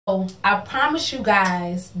I promise you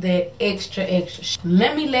guys that extra.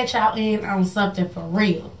 Let me let y'all in on something for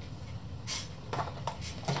real.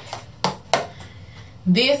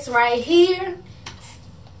 This right here.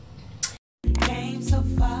 Came so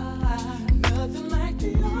far, nothing like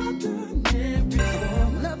the other.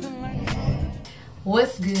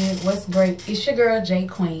 What's good? What's great? It's your girl J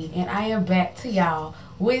Queen, and I am back to y'all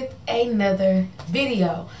with another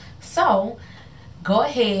video. So go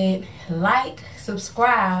ahead, like,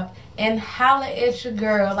 subscribe, and holla at your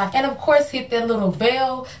girl. And of course, hit that little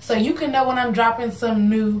bell so you can know when I'm dropping some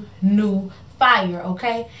new fire,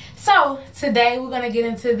 okay? So today we're gonna get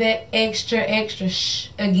into that extra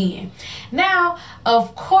again. Now,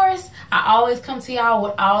 of course, I always come to y'all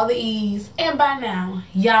with all the E's, and by now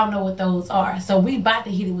y'all know what those are. So we about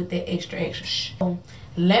to hit it with that extra So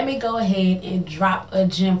let me go ahead and drop a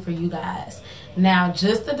gem for you guys. Now,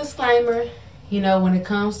 just a disclaimer, you know, when it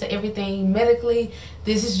comes to everything medically,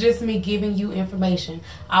 this is just me giving you information.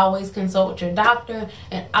 Always consult with your doctor,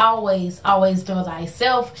 and always know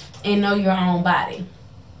thyself and know your own body.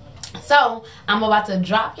 So I'm about to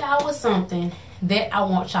drop y'all with something that I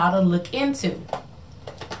want y'all to look into.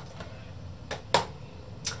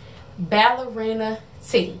 Ballerina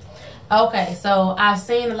Tea. Okay, so I've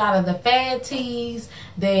seen a lot of the fad teas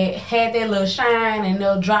that had their little shine and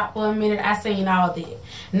they'll drop for a minute. I've seen all that.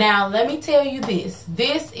 Now, let me tell you this.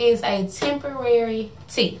 This is a temporary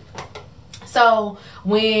tea. So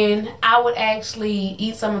when I would actually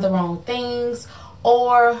eat some of the wrong things,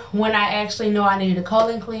 or when I actually know I needed a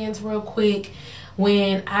colon cleanse real quick,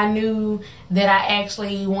 when I knew that I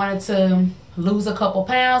actually wanted to lose a couple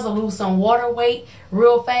pounds or lose some water weight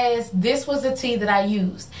real fast, this was the tea that I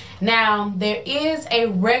used. Now, there is a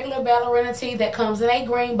regular Ballerina tea that comes in a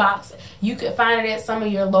green box. You could find it at some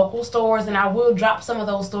of your local stores, and I will drop some of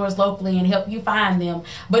those stores locally and help you find them.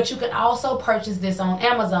 But you can also purchase this on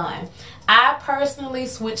Amazon. I personally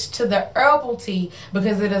switched to the herbal tea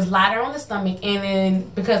because it is lighter on the stomach, and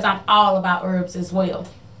then because I'm all about herbs as well.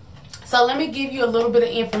 So let me give you a little bit of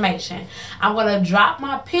information. I'm going to drop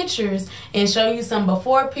my pictures and show you some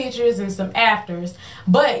before pictures and some afters.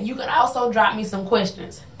 But you can also drop me some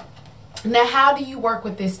questions. Now, how do you work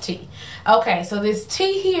with this tea? Okay, so this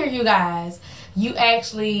tea here, you guys, you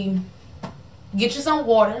actually get you some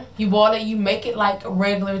water. You boil it. You make it like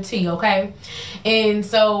regular tea, okay? And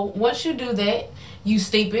so once you do that, you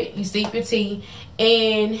steep it. You steep your tea.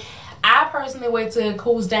 And I personally wait till it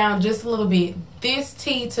cools down just a little bit. This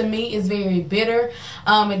tea to me is very bitter.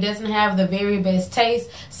 It doesn't have the very best taste.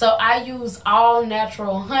 So I use all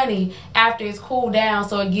natural honey after it's cooled down,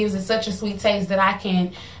 so it gives it such a sweet taste that I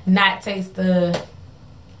can not taste the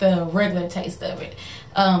regular taste of it,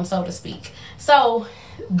 so to speak. So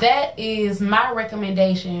that is my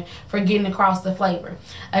recommendation for getting across the flavor.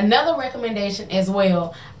 Another recommendation as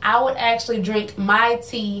well, I would actually drink my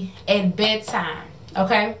tea at bedtime,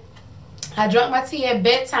 okay? I drink my tea at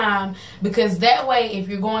bedtime because that way, if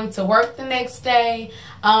you're going to work the next day,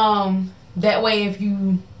 that way if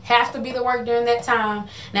you have to be to work during that time.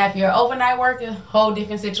 Now, if you're an overnight worker, whole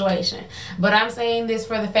different situation. But I'm saying this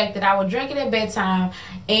for the fact that I would drink it at bedtime,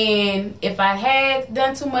 and if I had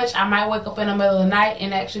done too much, I might wake up in the middle of the night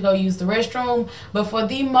and actually go use the restroom. But for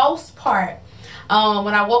the most part,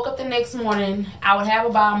 when I woke up the next morning, I would have a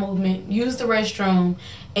bowel movement, use the restroom,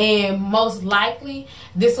 and most likely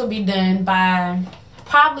this will be done by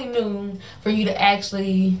probably noon for you to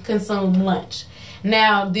actually consume lunch.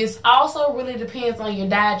 Now, this also really depends on your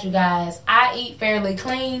diet, you guys. I eat fairly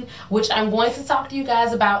clean, which I'm going to talk to you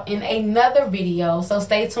guys about in another video, so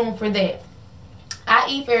stay tuned for that. I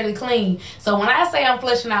eat fairly clean, so when I say I'm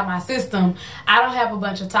flushing out my system, I don't have a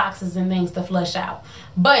bunch of toxins and things to flush out.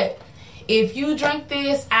 But if you drink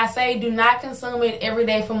this, I say do not consume it every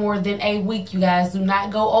day for more than a week, you guys. Do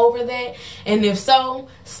not go over that. And if so,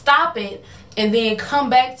 stop it and then come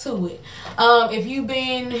back to it. If you've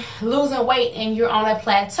been losing weight and you're on a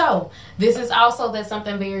plateau, this is also that's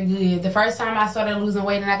something very good. The first time I started losing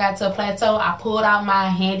weight and I got to a plateau, I pulled out my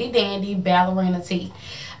handy dandy Ballerina tea.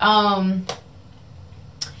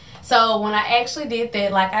 So when I actually did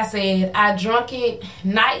that, like I said, I drank it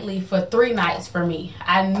nightly for 3 nights for me.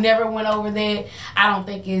 I never went over that. I don't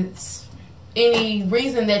think it's any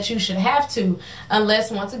reason that you should have to, unless,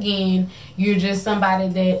 once again, you're just somebody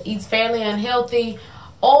that eats fairly unhealthy,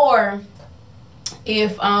 or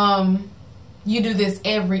if you do this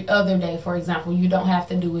every other day, for example. You don't have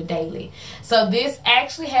to do it daily. So this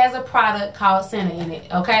actually has a product called Senna in it,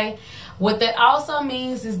 okay? What that also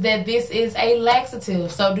means is that this is a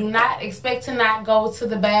laxative. So do not expect to not go to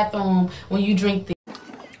the bathroom when you drink this.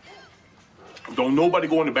 Don't nobody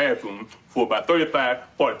go in the bathroom for about 35,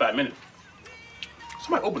 45 minutes.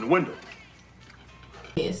 Somebody open the window.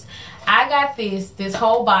 Yes, I got this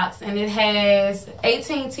whole box, and it has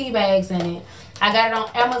 18 tea bags in it. I got it on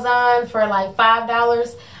Amazon for like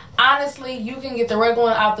 $5. Honestly, you can get the regular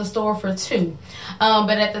one out the store for $2.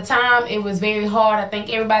 But at the time, it was very hard. I think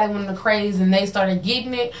everybody went in the craze and they started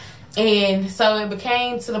getting it. And so it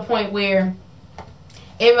became to the point where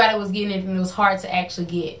everybody was getting it and it was hard to actually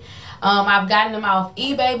get. I've gotten them off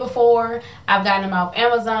eBay before. I've gotten them off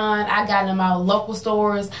Amazon. I've gotten them out of local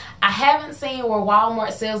stores. I haven't seen where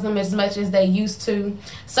Walmart sells them as much as they used to.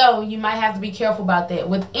 So you might have to be careful about that.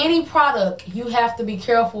 With any product, you have to be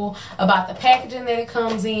careful about the packaging that it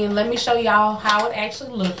comes in. Let me show y'all how it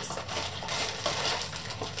actually looks.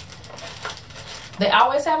 They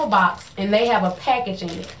always have a box and they have a package in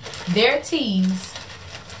it. Their teas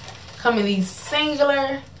come in these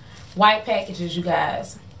singular white packages, you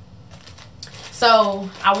guys. So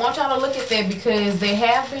I want y'all to look at that, because there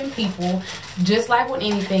have been people, just like with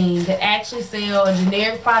anything, that actually sell a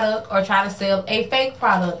generic product or try to sell a fake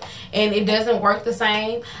product, and it doesn't work the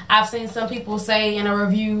same. I've seen some people say in a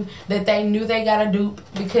review that they knew they got a dupe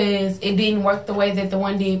because it didn't work the way that the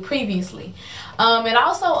one did previously. And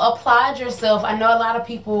also applaud yourself. I know a lot of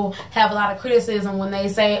people have a lot of criticism when they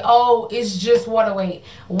say, oh, it's just water weight.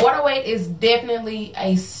 Water weight is definitely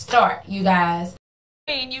a start, you guys.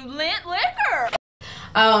 And you lent liquor.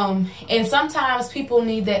 And sometimes people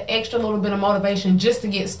need that extra little bit of motivation just to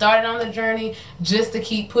get started on the journey, just to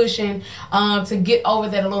keep pushing, to get over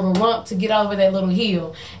that little rump, to get over that little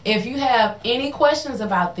hill. If you have any questions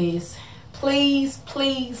about this, please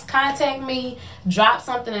contact me. Drop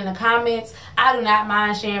something in the comments. I do not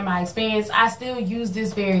mind sharing my experience. I still use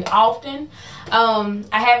this very often. I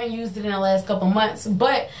haven't used it in the last couple months,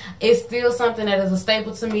 but it's still something that is a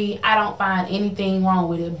staple to me. I don't find anything wrong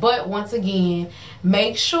with it. But once again,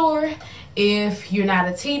 make sure, if you're not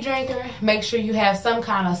a tea drinker, make sure you have some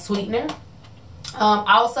kind of sweetener.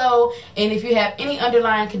 Also, and if you have any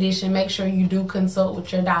underlying condition, make sure you do consult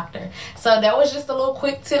with your doctor. So that was just a little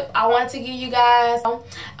quick tip I wanted to give you guys.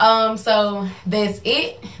 So that's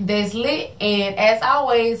it. That's lit. And as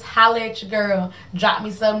always, holla at your girl. Drop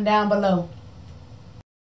me something down below.